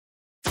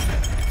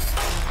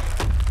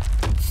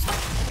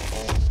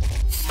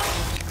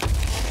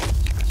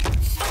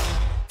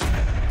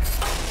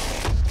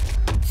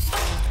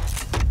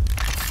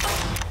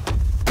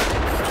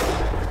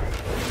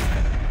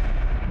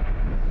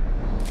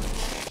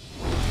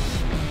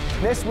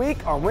This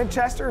week on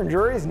Winchester and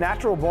Drury's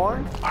Natural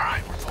Barn. All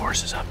right,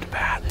 Forrest is up to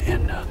bat,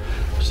 and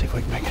see if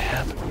we can make it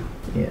happen.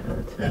 Yeah,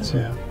 that's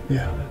him.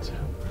 Yeah, that's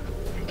him.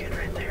 You're good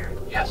right there.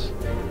 Yes.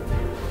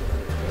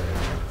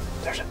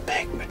 There's a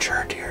big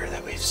mature deer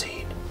that we've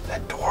seen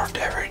that dwarfed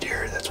every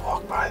deer that's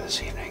walked by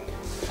this evening.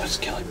 Let's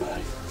kill him,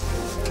 buddy.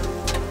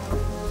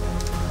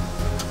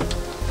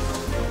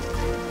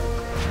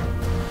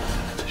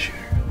 That's a shooter.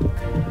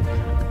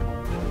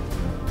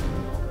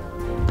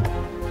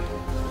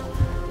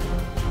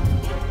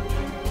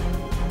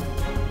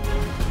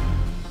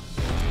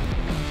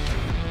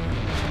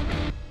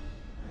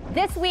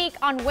 This week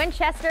on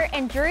Winchester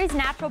and Drury's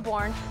Natural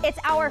Born, it's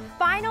our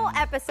final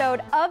episode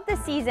of the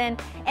season,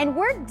 and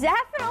we're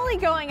definitely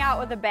going out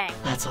with a bang.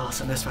 That's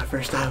awesome. That's my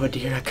first Iowa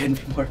deer. I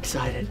couldn't be more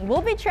excited.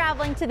 We'll be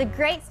traveling to the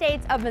great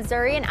states of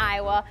Missouri and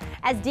Iowa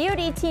as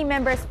DoD team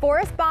members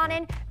Forrest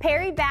Bonin,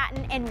 Perry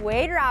Batten, and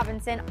Wade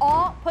Robinson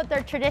all put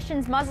their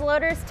Traditions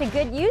muzzleloaders to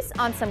good use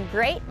on some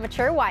great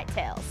mature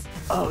whitetails.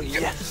 Oh,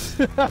 yes.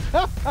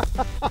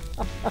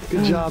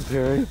 Good job,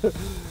 Perry.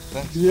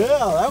 Thanks. Yeah,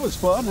 that was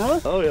fun,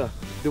 huh? Oh, yeah.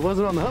 It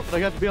wasn't on the hunt, but I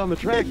got to be on the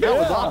track. That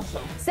was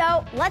awesome.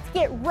 So let's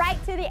get right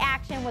to the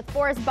action with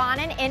Forrest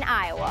Bonin in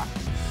Iowa.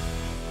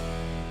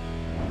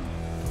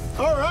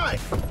 All right.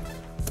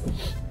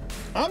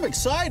 I'm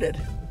excited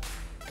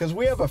because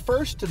we have a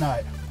first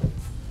tonight.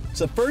 It's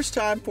the first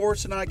time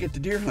Forrest and I get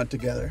to deer hunt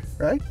together,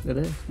 right? It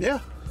is. Yeah.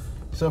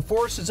 So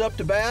Forrest is up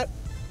to bat.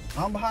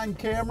 I'm behind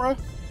camera.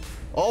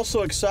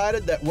 Also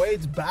excited that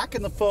Wade's back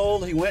in the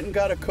fold. He went and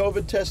got a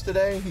COVID test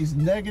today. He's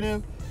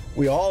negative.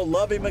 We all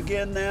love him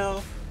again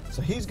now.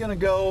 So he's gonna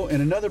go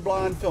in another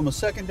blind, film a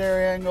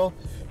secondary angle,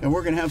 and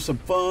we're gonna have some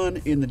fun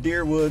in the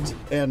deer woods.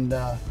 And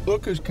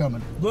look who's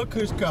coming. Look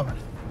who's coming.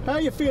 How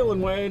you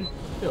feeling, Wade?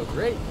 Feel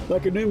great.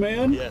 Like a new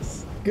man?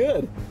 Yes.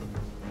 Good.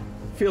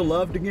 Feel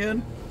loved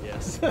again?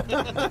 Yes. I'm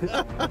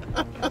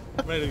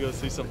ready to go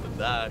see something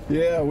die.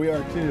 Yeah, we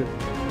are too.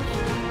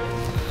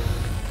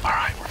 All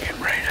right, we're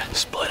getting ready to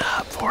split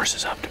up. Forrest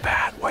is up to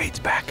bat. Wade's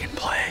back in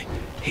play.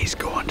 He's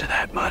going to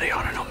that muddy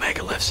on an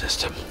Omega lift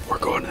system. We're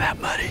going to that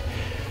muddy.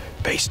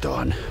 Based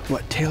on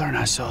what Taylor and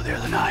I saw the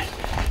other night,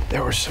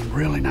 there were some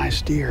really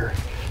nice deer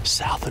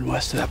south and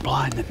west of that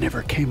blind that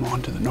never came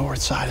onto the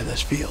north side of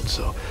this field.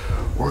 So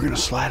we're gonna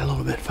slide a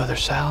little bit further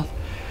south.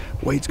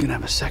 Wade's gonna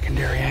have a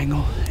secondary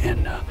angle,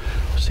 and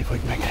we'll see if we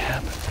can make it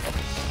happen.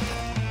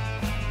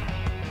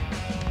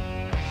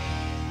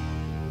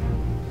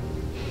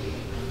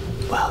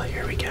 Well,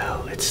 here we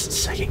go. It's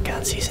second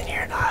gun season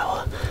here in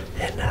Iowa,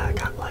 and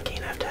got lucky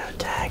enough to have a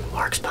tag.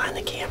 Mark's behind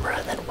the camera,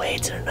 and then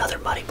Wade's in another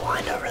muddy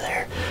blind over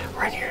there.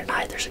 We're in here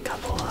tonight. There's a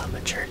couple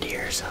mature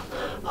deer, so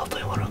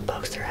hopefully one of them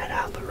pokes their head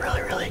out, but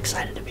really, really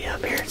excited to be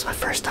up here. It's my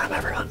first time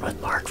ever hunting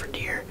with Mark for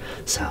deer,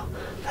 so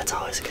that's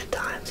always a good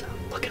time, so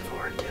looking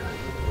forward to it.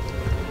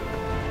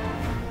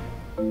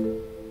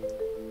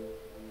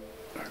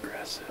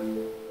 Aggressive.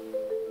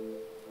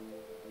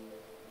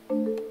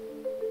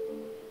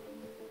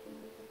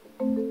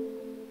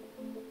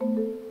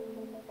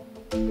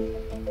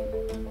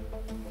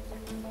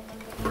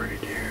 Pretty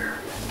deer.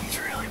 He's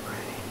really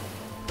pretty.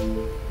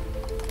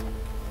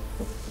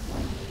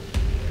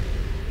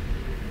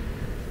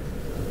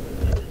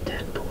 It's a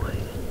 10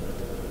 point.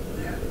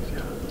 Yeah,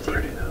 he's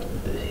pretty though.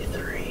 Is he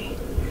 3?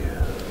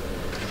 Yeah.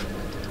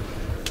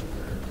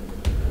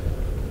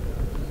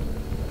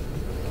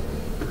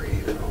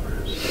 Breathe,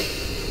 Forrest.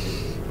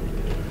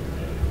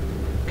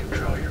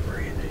 Control your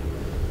breathing.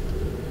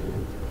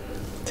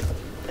 It's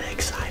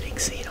exciting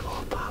seeing them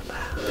all pop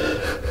out.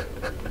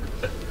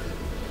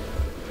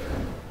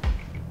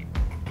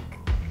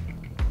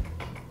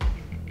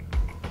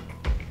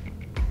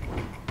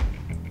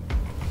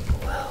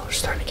 Well, we're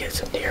starting to get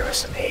some deer with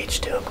some age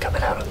to them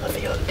coming out on the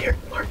field. Deer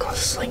Mark calls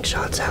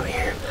slingshots out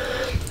here.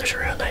 There's a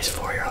real nice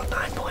 4-year-old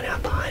 9-point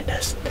out behind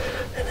us,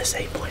 and this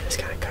 8-point is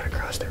kind of cut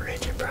across the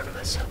ridge in front of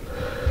us. So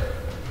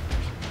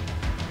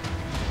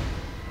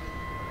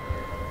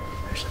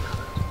there's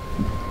another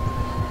one.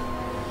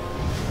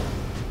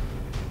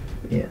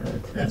 Yeah,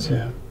 That's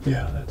him.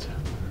 Yeah, that's him.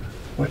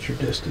 What's your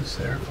distance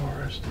there,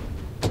 Forrest?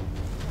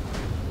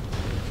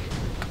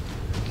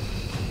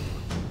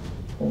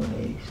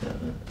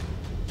 187.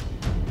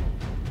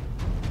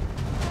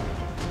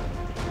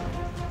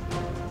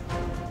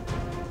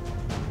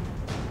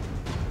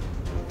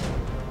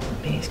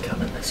 He's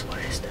coming this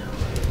way still.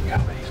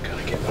 Yeah, but he's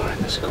gonna get behind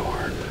this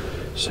corn.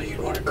 So you'd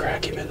want to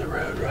crack him in the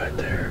road right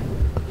there.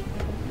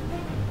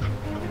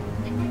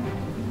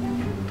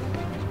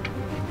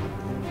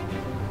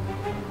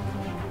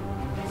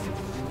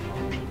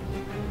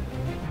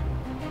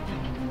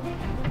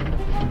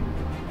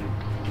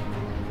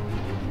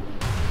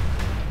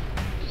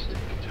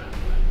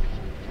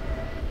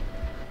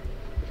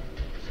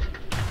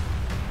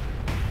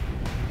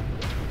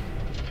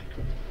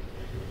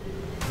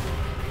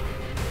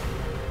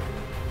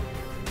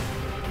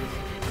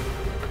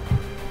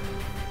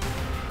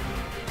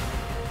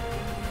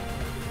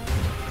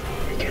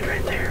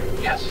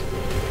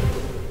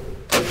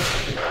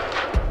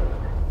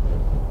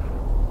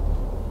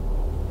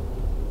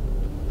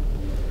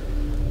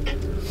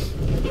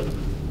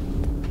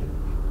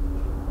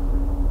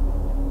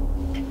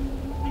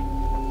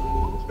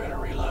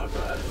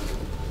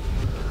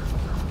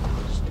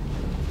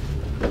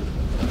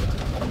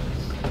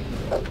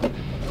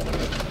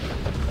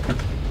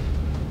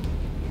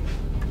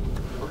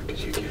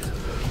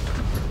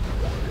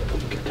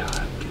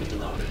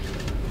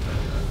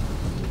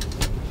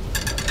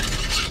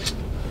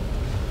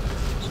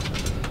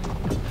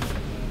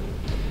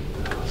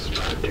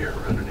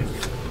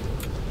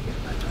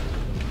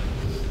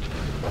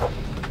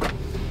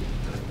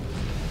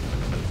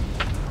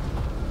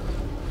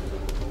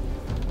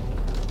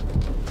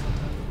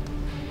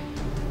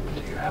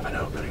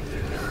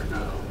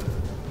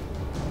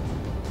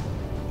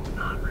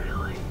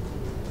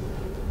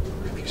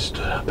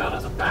 stood up out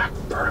of the back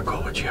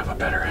vertical, would you have a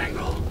better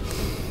angle?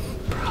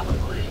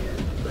 Probably.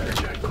 Better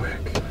check quick.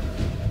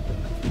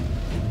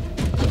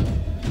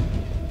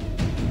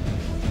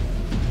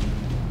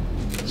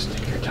 Just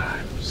take your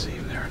time. See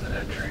him there under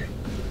that tree.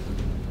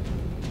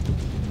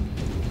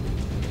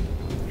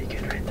 You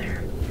good right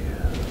there?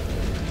 Yeah.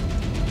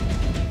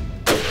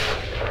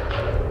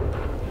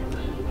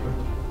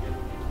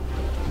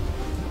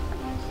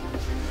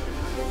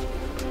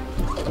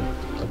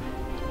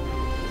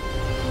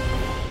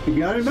 You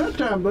got him that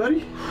time,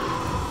 buddy.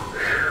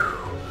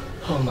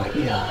 Oh my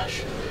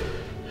gosh.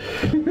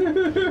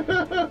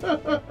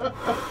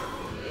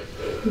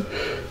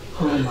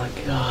 Oh my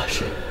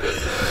gosh.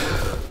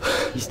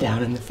 He's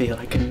down in the field.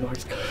 I couldn't Mark.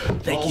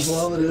 Thank you.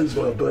 Well, it is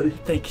well, buddy.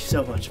 Thank you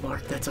so much,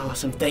 Mark. That's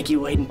awesome. Thank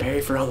you, Wade and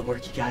Perry, for all the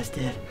work you guys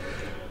did.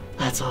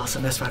 That's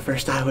awesome. That's my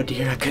first Iowa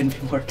deer. I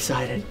couldn't be more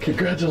excited.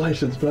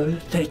 Congratulations, buddy.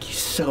 Thank you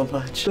so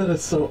much. That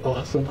is so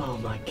awesome. Oh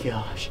my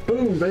gosh.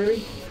 Boom,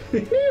 baby.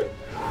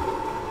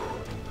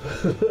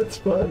 That's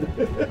fun.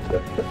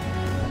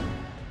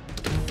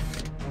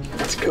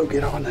 Let's go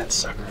get on that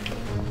sucker.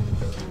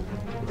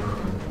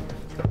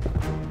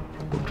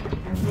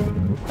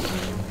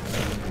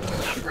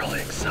 I'm really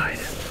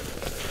excited.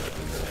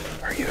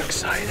 Are you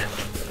excited?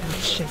 I'm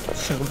shaking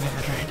so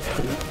bad right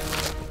now.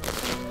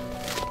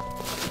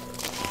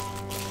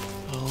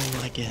 Oh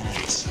my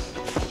goodness.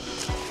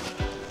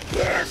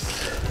 Yes.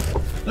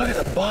 Look at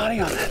the body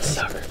on that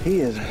sucker.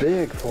 He is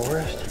big,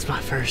 Forrest. That's my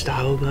first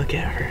Iowa buck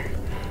ever.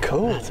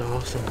 Cool. That's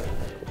awesome.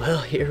 Well,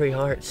 here we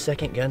are. It's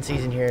second gun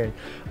season here in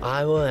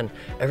Iowa, and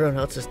everyone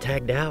else is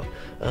tagged out.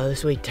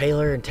 This week,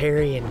 Taylor and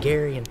Terry and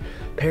Gary and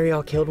Perry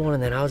all killed one,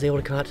 and then I was able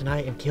to come out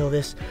tonight and kill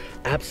this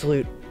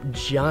absolute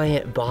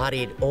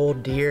giant-bodied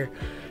old deer.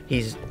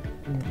 He's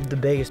the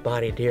biggest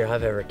bodied deer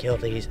I've ever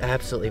killed. He's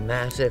absolutely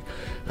massive.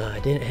 I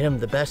didn't hit him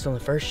the best on the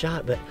first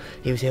shot, but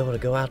he was able to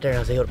go out there and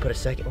I was able to put a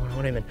second one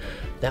on him, and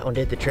that one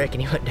did the trick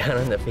and he went down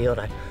in the field.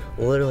 I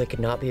literally could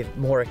not be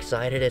more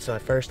excited. It's my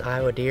first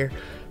Iowa deer.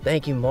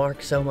 Thank you,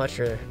 Mark, so much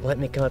for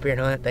letting me come up here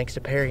and hunt. Thanks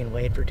to Perry and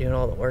Wade for doing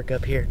all the work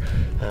up here.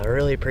 I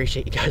really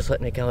appreciate you guys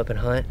letting me come up and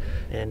hunt,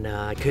 and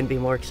I couldn't be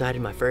more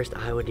excited. My first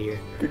Iowa deer.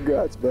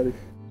 Congrats, buddy.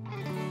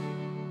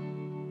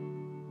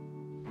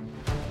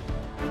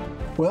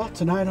 Well,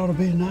 tonight ought to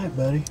be tonight,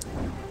 buddy.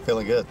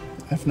 Feeling good.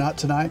 If not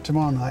tonight,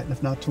 tomorrow night. And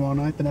if not tomorrow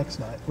night, the next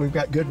night. We've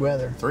got good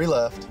weather. 3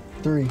 left.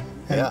 3.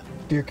 And Yeah.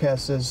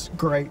 DeerCast is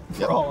great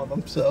for Yep. all of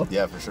them, so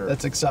Yeah, for sure.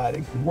 that's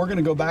exciting. We're going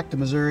to go back to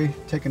Missouri,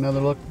 take another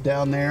look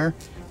down there,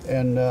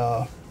 and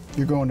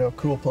you're going to a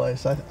cool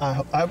place.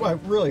 I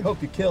really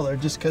hope you kill there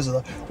just because of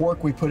the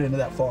work we put into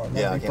that farm.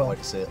 Yeah, That'd I be can't fun. wait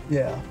to see it.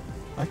 Yeah,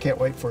 I can't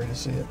wait for you to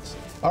see it.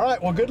 All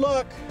right, well, good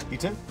luck. You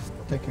too.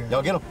 Take care.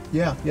 Y'all get them.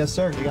 Yeah, yes,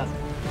 sir. You got it.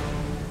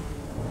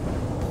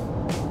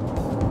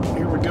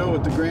 Here we go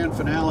with the grand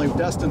finale.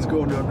 Dustin's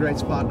going to a great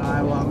spot in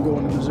Iowa. I'm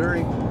going to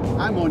Missouri.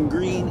 I'm on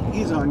green.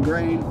 He's on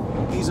grain.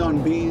 He's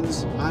on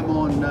beans. I'm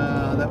on,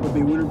 that would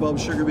be winter bulb,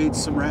 sugar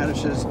beets, some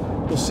radishes.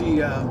 We'll see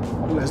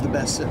who has the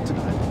best sit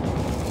tonight.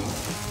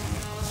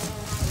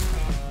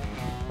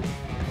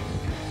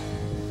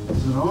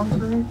 Is it on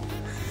green?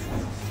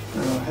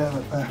 Or do I have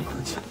it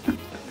backwards?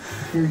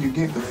 Here you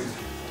giggling.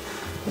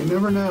 You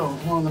never know.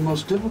 One of the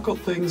most difficult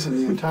things in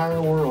the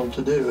entire world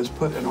to do is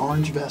put an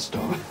orange vest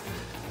on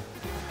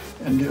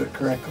and do it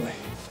correctly.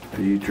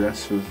 Are you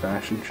dressed for the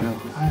fashion show?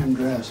 I am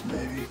dressed,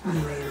 baby.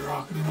 I'm ready to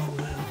rock and roll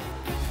now.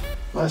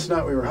 Last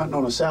night we were hunting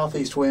on a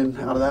southeast wind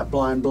out of that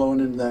blind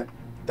blowing into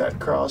that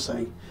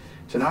crossing.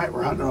 Tonight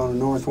we're hunting on a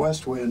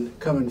northwest wind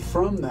coming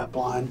from that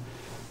blind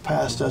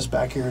past us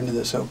back here into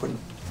this open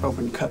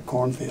cut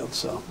cornfield.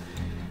 So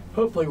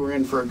hopefully we're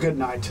in for a good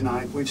night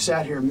tonight. We've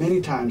sat here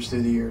many times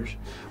through the years.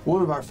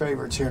 One of our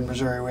favorites here in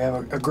Missouri. We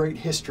have a great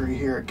history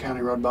here at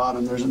County Road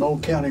Bottom. There's an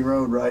old county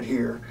road right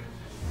here.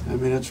 I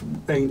mean, it's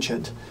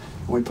ancient.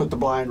 We put the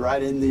blind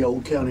right in the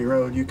old county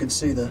road. You can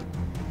see the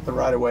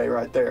right-of-way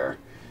right there.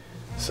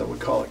 So we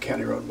call it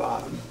County Road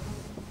Bottom.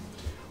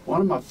 One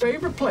of my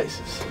favorite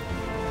places.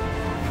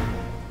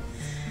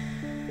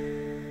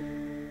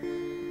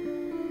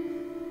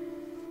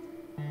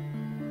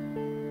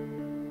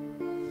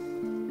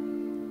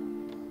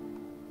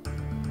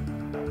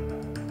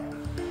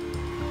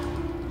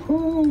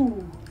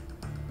 Ooh.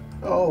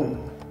 Oh,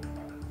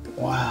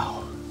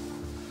 wow.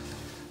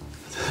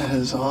 That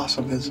is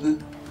awesome, isn't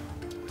it?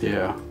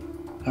 Yeah.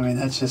 I mean,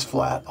 that's just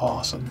flat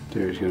awesome.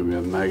 Dude, he's gonna be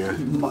a mega.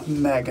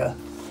 Mega.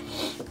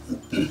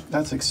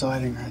 That's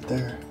exciting right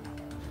there.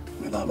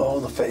 We love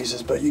all the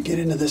phases, but you get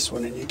into this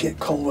one and you get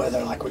cold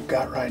weather like we've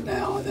got right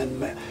now, and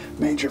then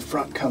major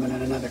front coming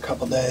in another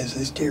couple days.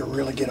 These deer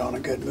really get on a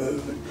good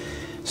move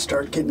and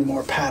start getting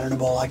more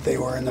patternable like they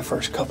were in the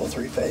first couple,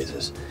 3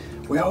 phases.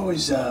 We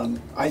always,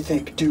 I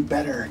think, do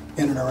better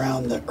in and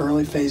around the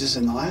early phases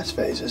and the last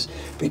phases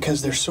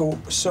because they're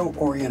so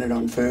oriented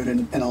on food,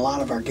 and a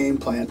lot of our game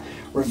plan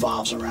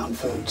revolves around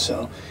food.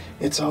 So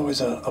it's always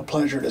a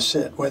pleasure to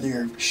sit, whether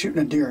you're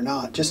shooting a deer or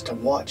not, just to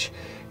watch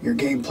your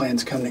game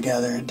plans come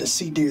together and to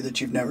see deer that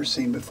you've never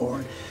seen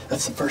before.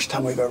 That's the first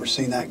time we've ever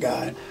seen that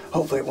guy.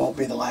 Hopefully it won't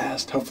be the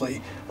last.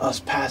 Hopefully us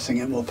passing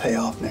him will pay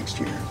off next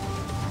year.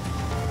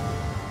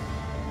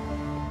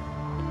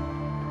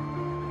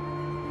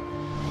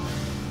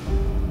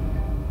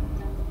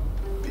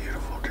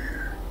 Beautiful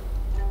deer.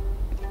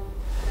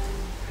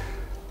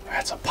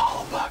 That's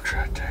Apollo bucks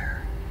right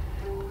there.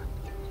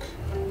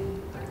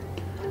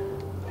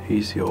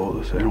 He's the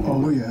oldest. I don't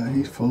want. Oh yeah,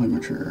 he's fully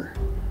mature.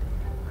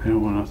 I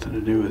don't want nothing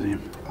to do with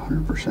him.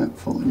 100%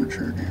 fully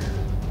mature deer.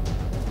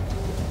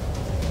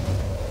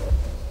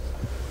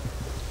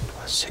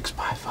 A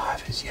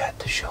 6x5 is yet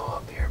to show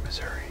up here in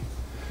Missouri.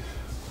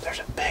 There's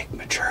a big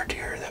mature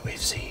deer that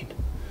we've seen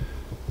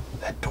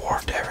that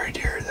dwarfed every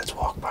deer that's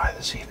walked by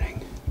this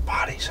evening,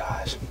 body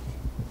size.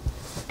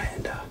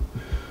 And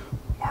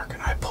Mark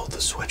and I pulled the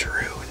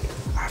switcheroo,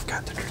 and I've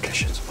got the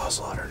Traditions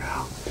muzzleloader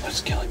now.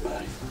 Let's kill him,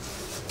 buddy.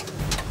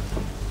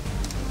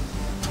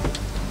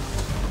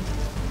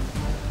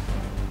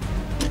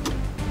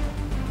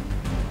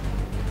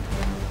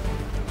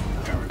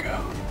 There we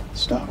go.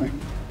 Stopping.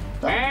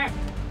 Stop.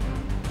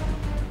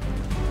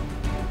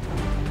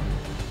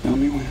 Let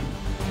me win.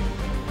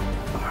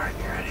 All right,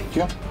 you ready?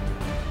 Yep.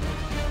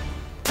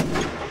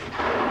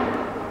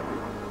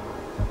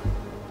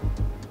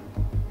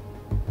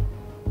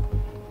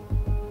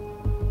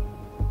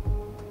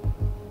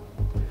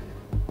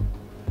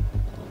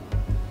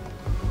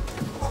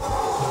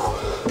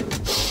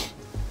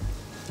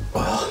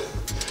 Well,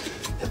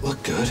 it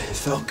looked good. It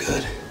felt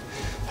good.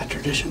 That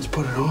Traditions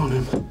put it on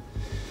him.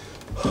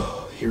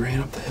 He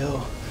ran up the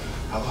hill.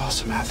 I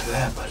lost him after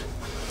that, but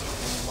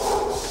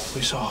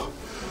we saw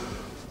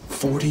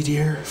 40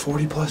 deer,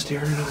 40 plus deer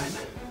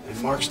tonight.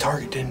 And Mark's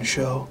target didn't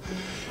show.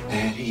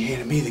 And he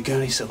handed me the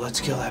gun. He said, let's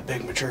kill that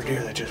big mature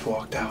deer that just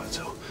walked out.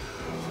 So,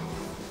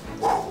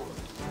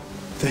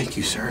 thank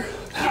you, sir.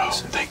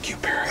 Thank you,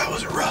 Perry. That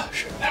was a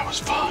rush. That was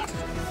fun.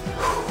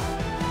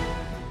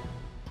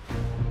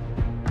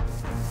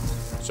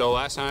 So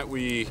last night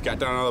we got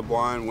down out of the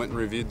blind, went and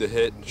reviewed the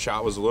hit.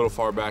 Shot was a little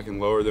far back and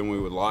lower than we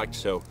would like,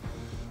 so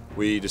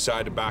we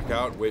decided to back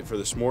out, wait for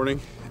this morning,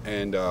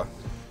 and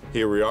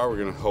here we are. We're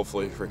gonna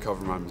hopefully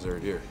recover my Missouri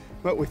deer.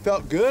 But we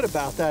felt good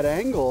about that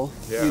angle,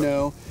 Yeah. you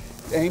know,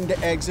 aim to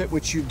exit,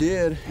 which you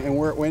did, and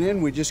where it went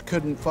in, we just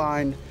couldn't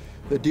find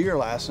the deer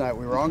last night.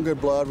 We were on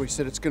good blood. We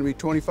said it's gonna be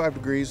 25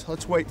 degrees.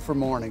 Let's wait for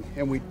morning,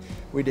 and we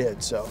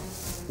did, so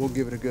we'll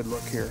give it a good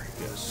look here.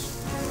 Yes.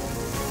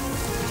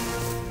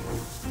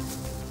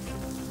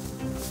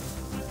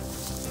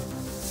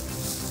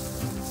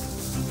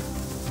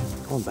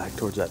 Going back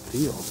towards that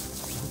field.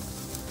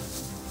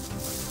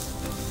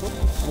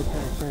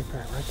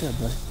 Right there,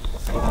 buddy.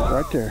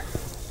 Right there.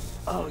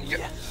 Oh,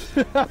 yes.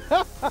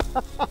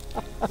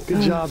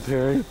 Good job,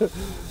 Perry.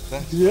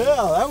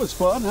 Yeah, that was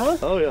fun, huh?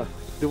 Oh, yeah.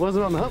 It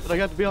wasn't on the hunt, but I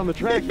got to be on the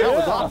track. That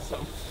was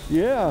awesome.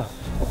 Yeah.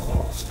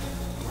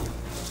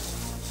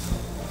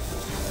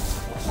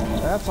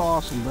 That's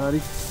awesome,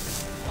 buddy.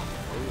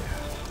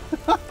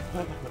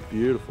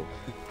 Beautiful.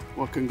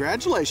 Well,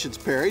 congratulations,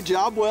 Perry.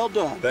 Job well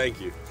done. Thank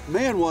you.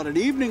 Man, what an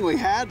evening we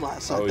had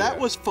last night. Oh, That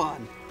yeah. was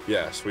fun.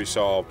 Yes, we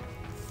saw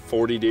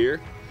 40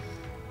 deer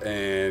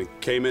and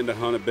came in to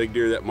hunt a big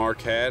deer that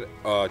Mark had,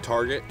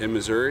 target in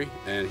Missouri,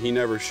 and he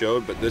never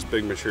showed, but this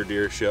big mature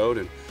deer showed,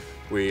 and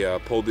we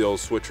pulled the old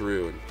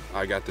switcheroo, and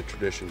I got the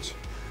Traditions.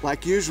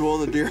 Like usual,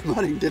 the deer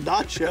hunting did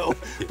not show.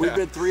 Yeah. We've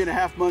been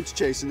 3.5 months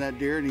chasing that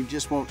deer, and he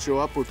just won't show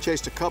up. We've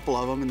chased a couple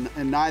of them,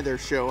 and neither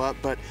show up,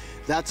 but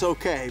that's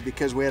okay,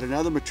 because we had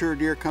another mature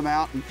deer come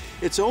out, and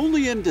it's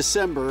only in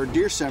December, or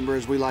Deercember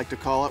as we like to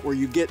call it, where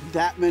you get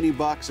that many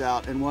bucks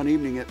out in one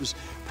evening. It was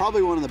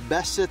probably one of the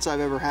best sits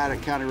I've ever had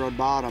at County Road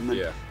Bottom, and,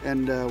 Yeah.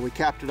 and we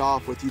capped it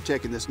off with you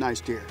taking this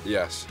nice deer.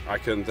 Yes, I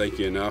couldn't thank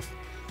you enough.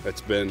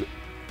 It's been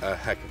a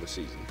heck of a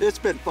season. It's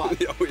been fun.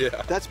 Oh,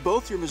 yeah. That's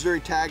both your Missouri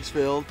tags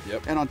filled.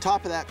 Yep. And on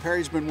top of that,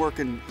 Perry's been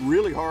working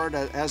really hard,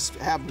 as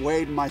have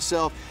Wade and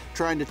myself,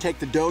 trying to take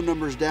the doe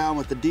numbers down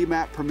with the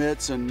DMAP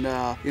permits. And,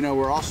 you know,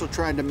 we're also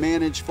trying to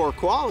manage for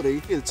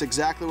quality. It's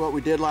exactly what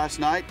we did last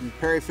night. And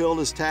Perry filled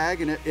his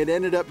tag, and it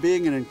ended up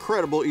being an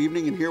incredible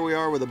evening. And here we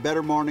are with a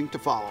better morning to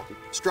follow.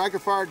 Striker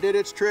Fire did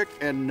its trick,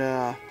 and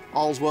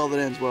all's well that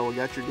ends well. We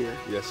got your deer.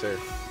 Yes, sir.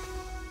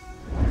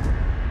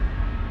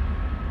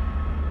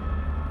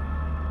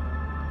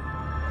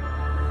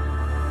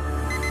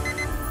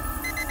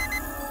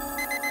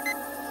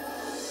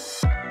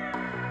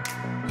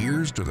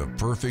 Here's to the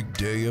perfect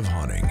day of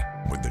hunting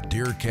with the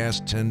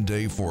DeerCast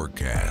 10-day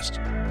forecast.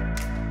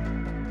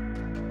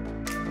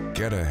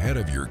 Get ahead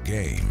of your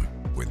game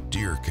with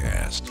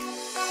DeerCast.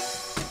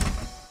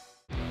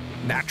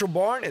 Natural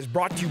Barn is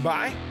brought to you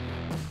by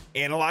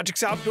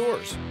Analogics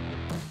Outdoors,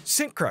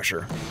 Scent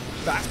Crusher,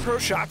 Bass Pro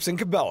Shops and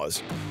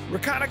Cabela's,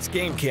 Reconyx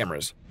Game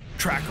Cameras,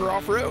 Tracker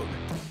Off-Road,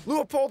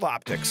 Leupold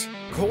Optics,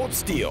 Cold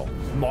Steel,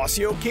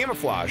 Mossio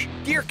Camouflage,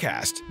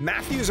 DeerCast,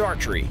 Matthews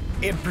Archery,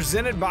 and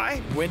presented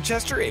by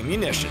Winchester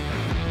Ammunition.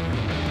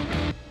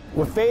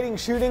 With fading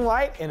shooting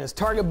light and his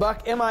target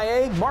buck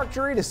MIA, Mark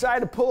Drury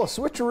decided to pull a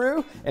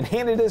switcheroo and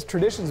handed his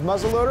Traditions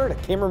muzzleloader to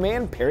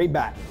cameraman Perry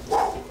Batten.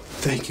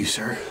 Thank you,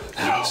 sir.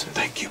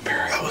 Thank you,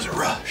 Perry. That was a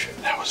rush.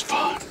 That was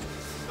fun.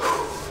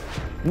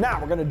 Now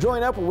we're going to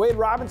join up with Wade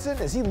Robinson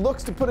as he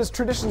looks to put his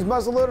Traditions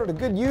muzzleloader to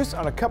good use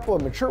on a couple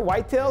of mature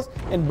whitetails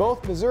in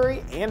both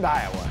Missouri and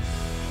Iowa.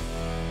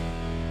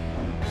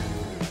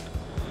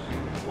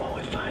 Well,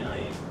 we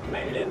finally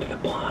made it into the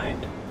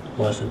blind.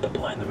 Wasn't the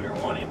blind that we were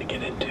wanting to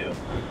get into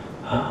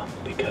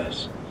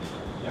because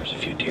there's a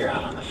few deer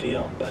out on the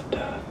field, but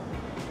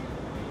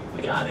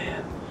we got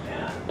in,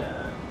 and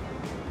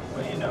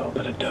what do you know,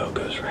 but a doe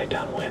goes right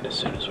downwind as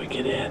soon as we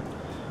get in,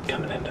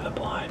 coming into the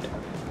blind,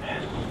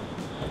 and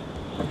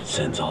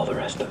sends all the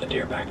rest of the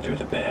deer back through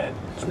the bed.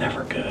 It's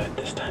never good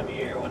this time of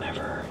year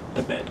whenever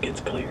the bed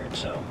gets cleared,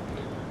 so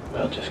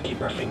we'll just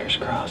keep our fingers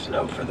crossed and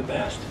hope for the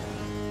best.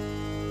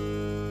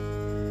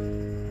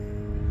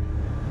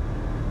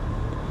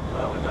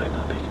 Well, we might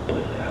not be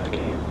completely out of the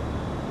game.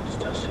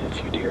 Still see a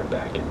few deer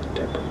back in the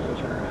timber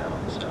moving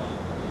around, so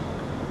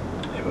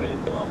maybe we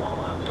didn't blow them all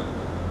up.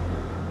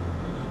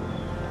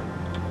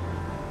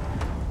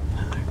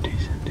 Another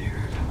decent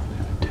deer coming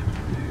in the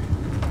timber there.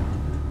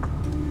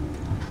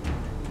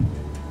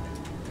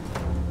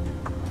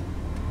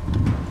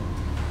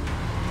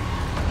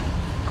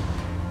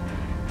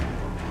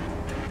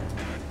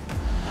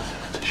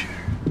 That's a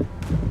shooter.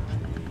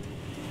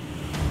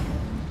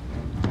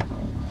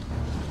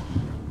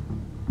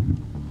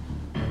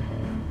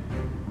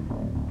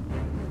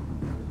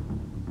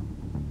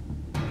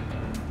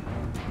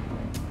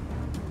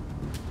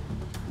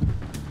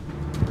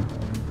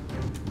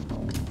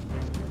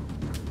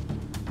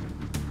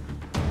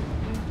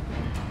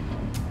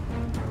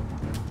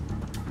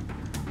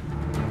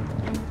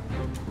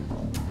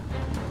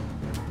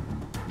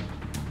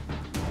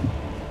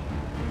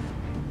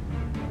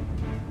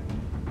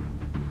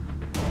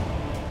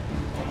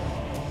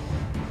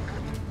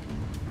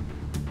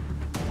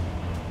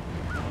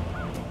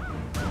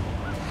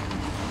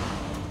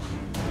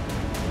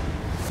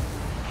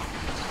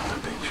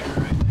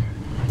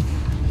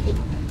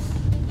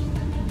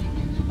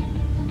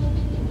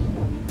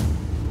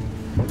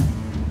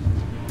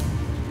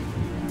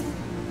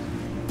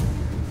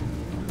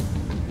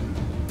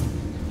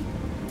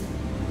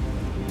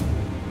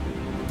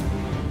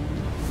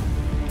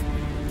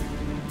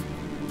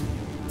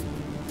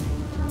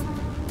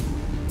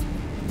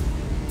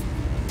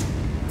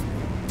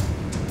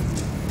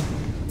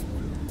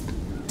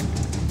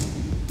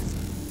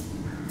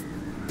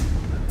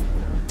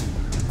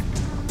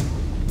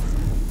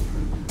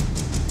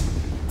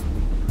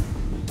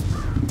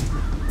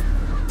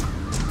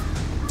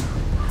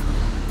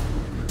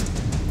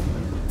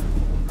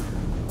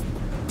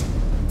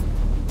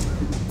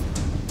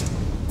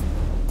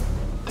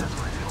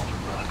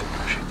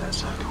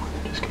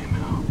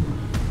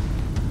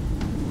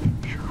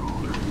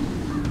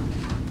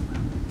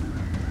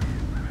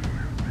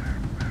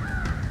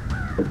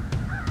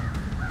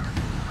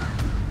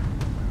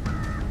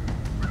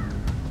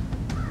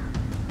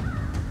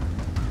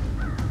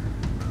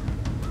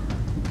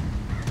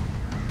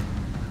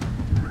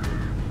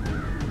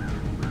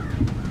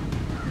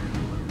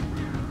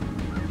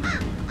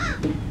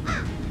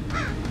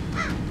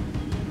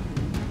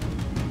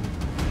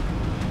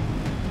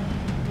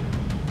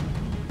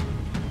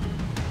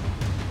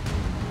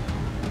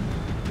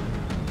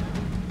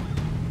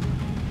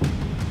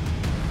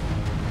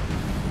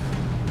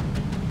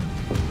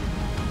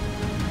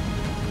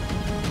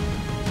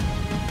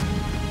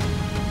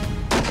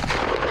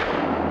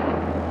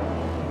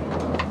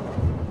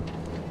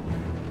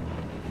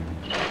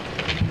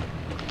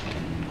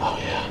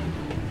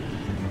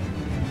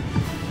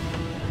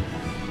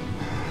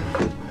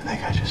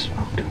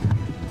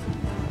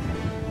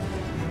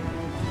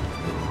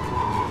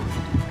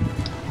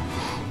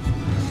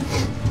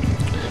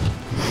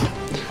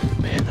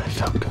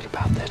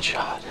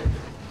 Shot.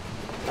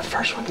 The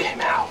first one came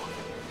out,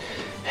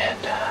 and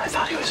I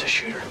thought he was a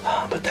shooter,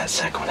 but that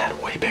second one had a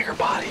way bigger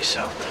body,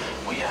 so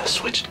we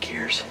switched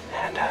gears,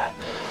 and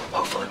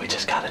hopefully we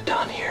just got it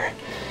done here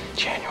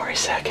January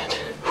 2nd.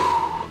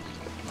 Whew.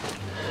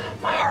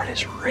 My heart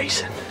is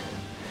racing.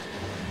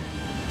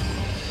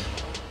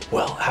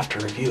 Well, after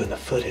reviewing the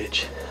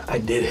footage, I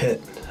did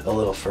hit a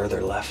little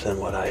further left than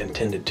what I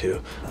intended to.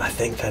 I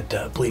think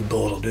that bleed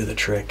bullet will do the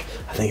trick.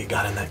 I think it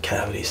got in that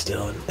cavity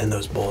still, and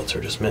those bullets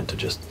are just meant to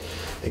just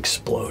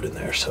explode in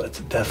there. So it's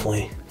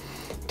definitely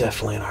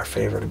in our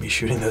favor to be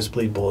shooting those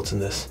bleed bullets in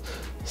this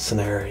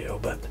scenario.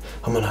 But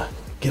I'm gonna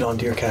get on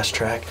DeerCast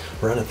track,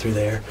 run it through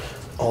there,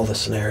 all the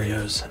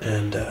scenarios,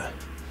 and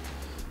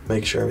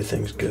make sure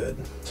everything's good.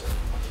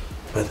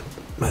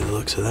 By the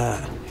looks of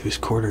that, he was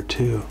quarter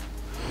two,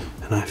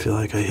 and I feel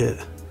like I hit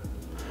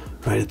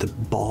right at the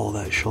ball of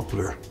that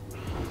shoulder,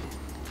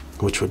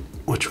 which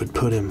would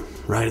put him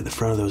right at the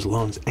front of those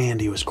lungs,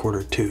 and he was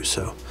quarter two,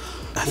 so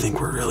I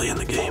think we're really in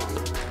the game.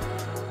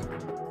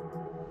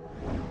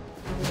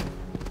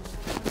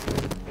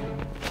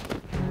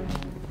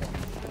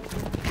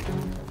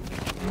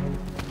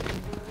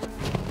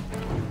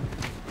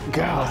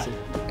 God,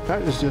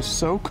 that is just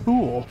so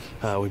cool.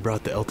 We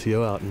brought the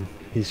LTO out and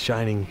he's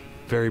shining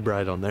very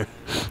bright on there.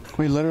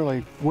 We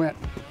literally went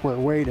where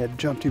Wade had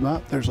jumped him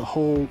up. There's a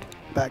hole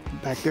back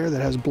there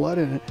that has blood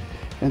in it,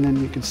 and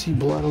then you can see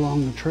blood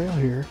along the trail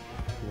here.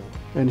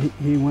 And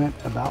he went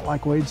about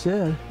like Wade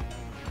said.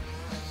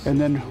 And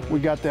then we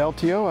got the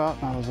LTO out,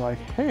 and I was like,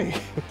 hey,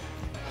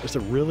 There's a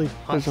really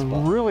hot spot.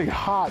 a really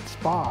hot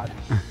spot.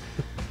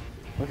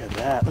 Look at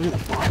that. Look at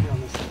the body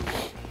on this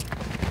thing.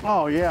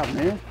 Oh yeah,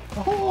 man.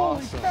 Holy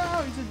Awesome.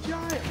 cow, he's a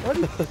giant,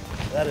 buddy.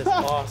 That is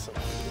awesome.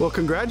 Well,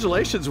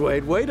 congratulations,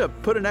 Wade. Way to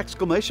put an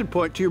exclamation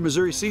point to your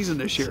Missouri season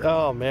this year.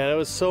 Oh man, it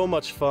was so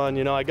much fun.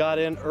 You know, I got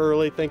in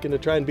early thinking to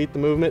try and beat the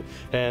movement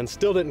and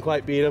still didn't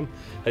quite beat them.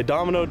 They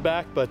dominoed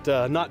back, but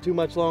not too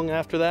much long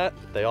after that,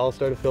 they all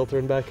started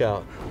filtering back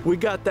out. We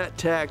got that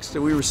text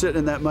and we were sitting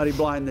in that muddy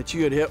blind that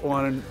you had hit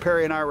one, and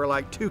Perry and I were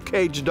like two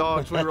caged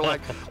dogs. We were like,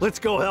 let's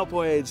go help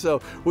Wade.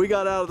 So we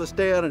got out of the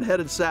stand and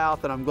headed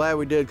south, and I'm glad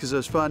we did because it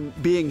was fun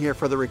being here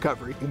for the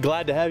recovery.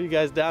 Glad to have you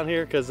guys down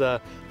here because I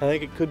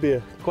think it could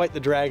be quite the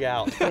drag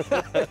out.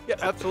 Yeah,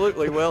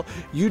 absolutely. Well,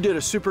 you did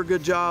a super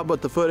good job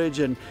with the footage,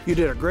 and you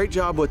did a great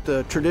job with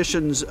the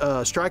Traditions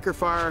striker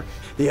fire.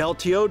 The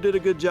LTO did a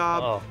good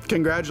job. Oh.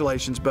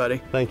 Congratulations,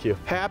 buddy. Thank you.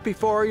 Happy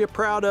for you,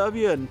 proud of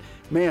you, and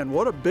man,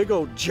 what a big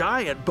old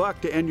giant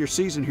buck to end your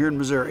season here in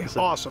Missouri.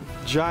 Awesome.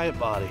 Giant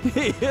body.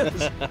 He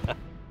is.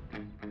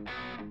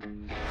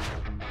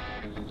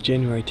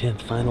 January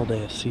 10th, final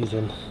day of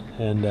season,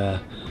 and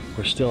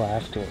we're still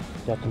after it.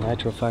 Got the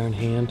nitro fire in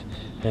hand,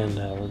 and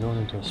we're going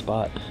into a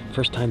spot.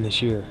 First time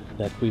this year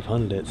that we've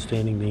hunted it,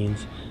 standing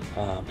beans.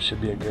 Should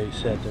be a great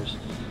set. There's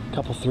a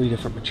couple, 3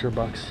 different mature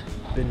bucks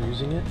been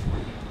using it,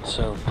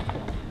 so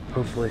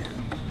hopefully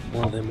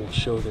one of them will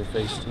show their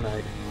face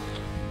tonight.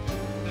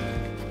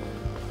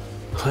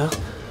 Well,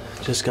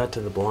 just got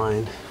to the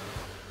blind.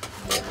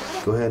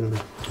 Go ahead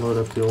and load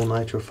up the old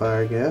nitro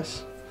fire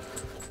gas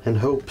in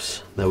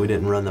hopes that we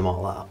didn't run them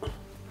all out.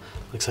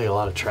 Looks like a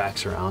lot of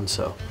tracks around,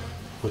 so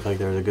looked like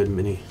there was a good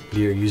many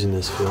deer using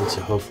this field,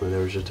 so hopefully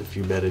there was just a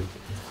few bedded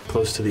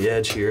close to the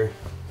edge here,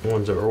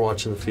 ones that were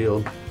watching the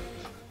field,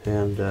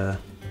 and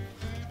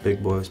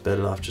big boy was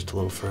bedded off just a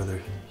little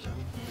further. So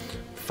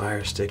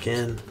fire stick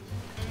in.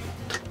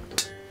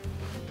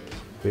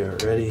 We are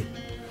ready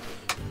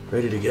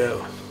to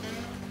go.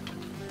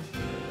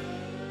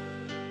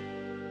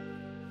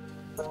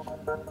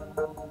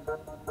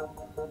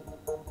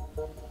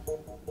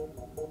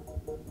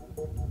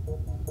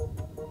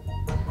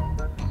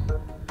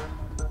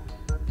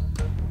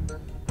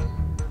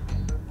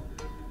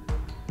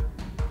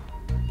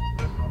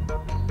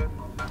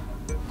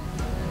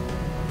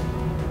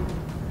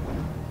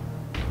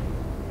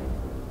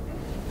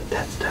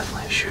 That's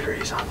definitely a shooter.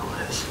 He's on the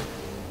list.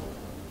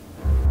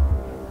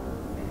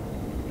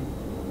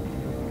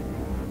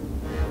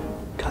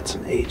 Got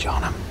some age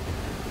on him.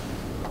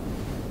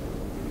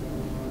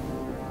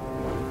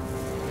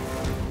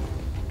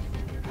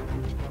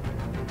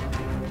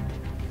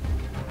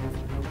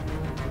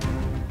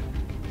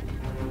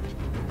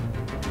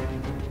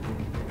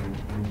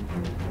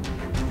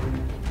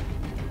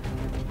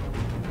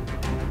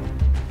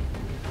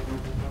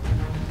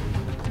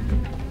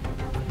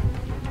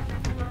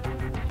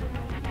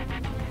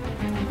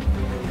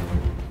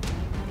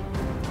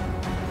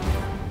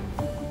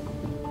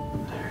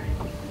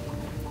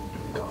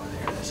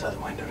 Other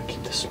window to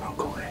keep the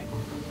smoke away.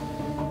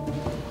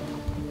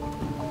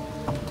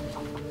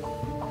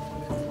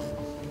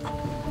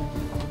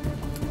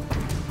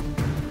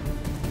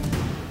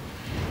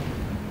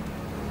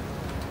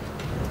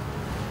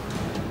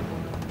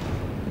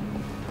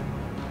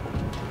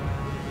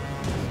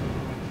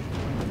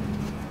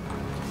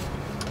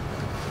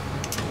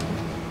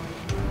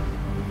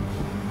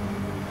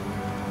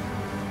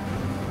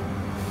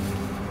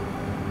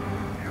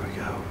 Here we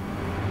go.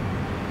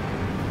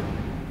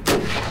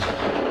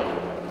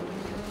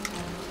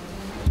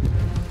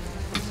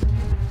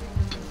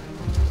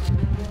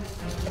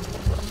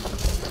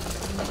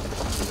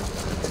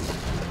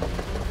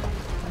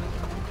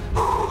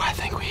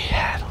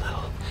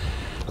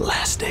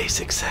 Last day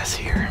success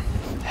here,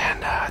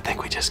 and I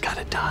think we just got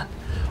it done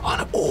on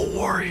an old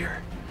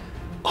warrior.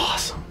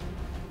 Awesome.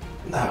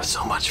 That was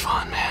so much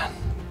fun, man.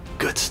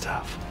 Good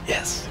stuff.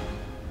 Yes.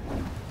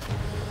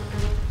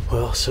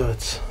 Well, so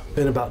it's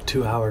been about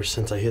 2 hours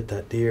since I hit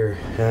that deer,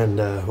 and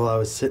while I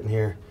was sitting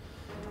here,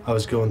 I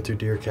was going through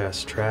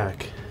DeerCast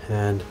track,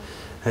 and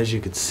as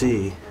you could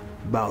see,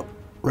 about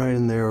right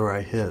in there where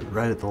I hit,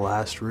 right at the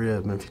last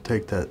rib, and if you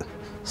take that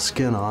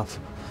skin off,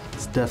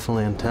 it's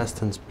definitely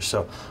intestines.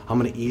 So I'm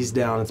gonna ease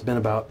down. It's been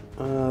about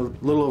a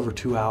little over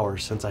 2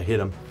 hours since I hit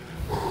him.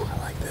 Ooh, I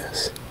like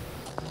this.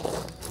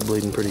 It's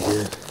bleeding pretty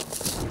good.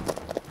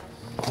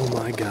 Oh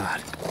my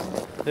God.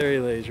 There he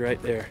lays right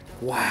there.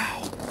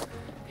 Wow.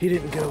 He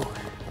didn't go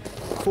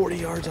 40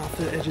 yards off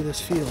the edge of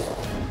this field.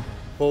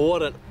 Well,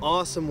 what an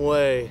awesome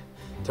way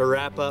to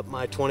wrap up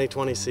my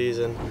 2020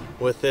 season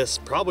with this,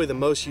 probably the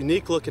most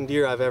unique looking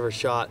deer I've ever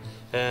shot.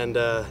 And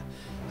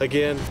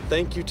again,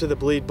 thank you to the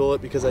bleed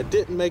bullet, because I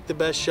didn't make the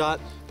best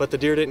shot, but the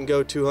deer didn't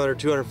go 200,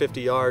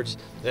 250 yards,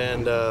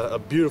 and a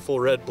beautiful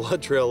red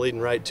blood trail leading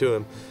right to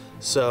him.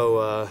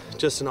 So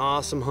just an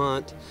awesome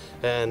hunt,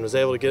 and was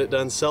able to get it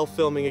done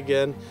self-filming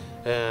again.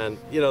 And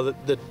you know,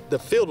 the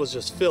field was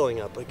just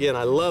filling up. Again,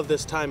 I love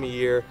this time of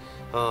year.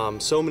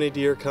 So many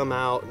deer come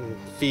out and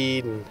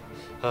feed, and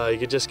you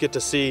could just get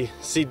to see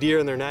deer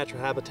in their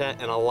natural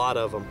habitat, and a lot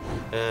of them.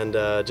 And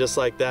just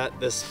like that,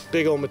 this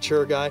big old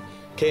mature guy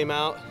came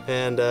out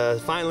and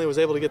finally was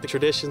able to get the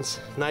Traditions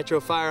nitro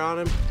fire on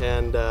him,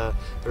 and the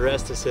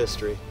rest is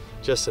history.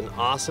 Just an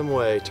awesome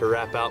way to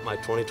wrap out my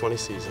 2020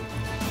 season.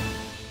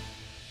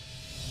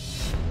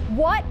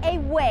 What a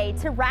way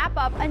to wrap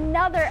up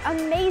another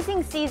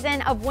amazing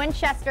season of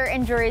Winchester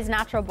and Drury's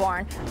Natural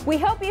Born. We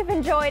hope you've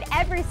enjoyed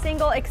every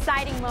single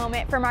exciting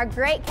moment from our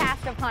great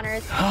cast of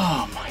hunters.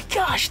 Oh my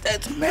gosh,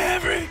 that's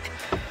Maverick.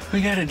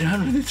 We got it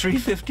done with the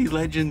 350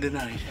 legend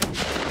tonight.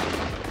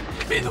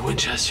 And the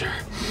Winchester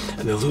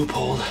and the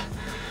loophole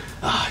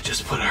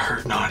just put a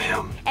hurting on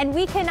him. And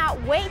we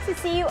cannot wait to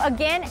see you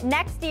again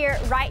next year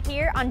right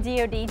here on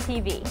DoD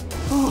TV.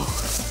 Oh,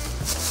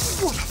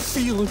 what a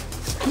feeling.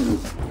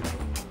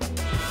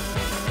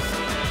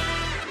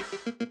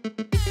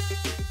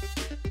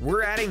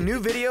 We're adding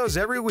new videos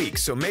every week,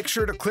 so make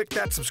sure to click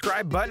that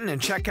subscribe button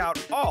and check out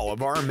all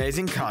of our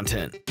amazing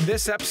content.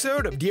 This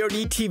episode of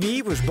DoD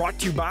TV was brought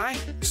to you by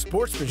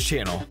Sportsman's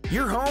Channel,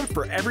 your home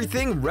for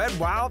everything red,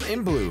 wild,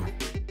 and blue.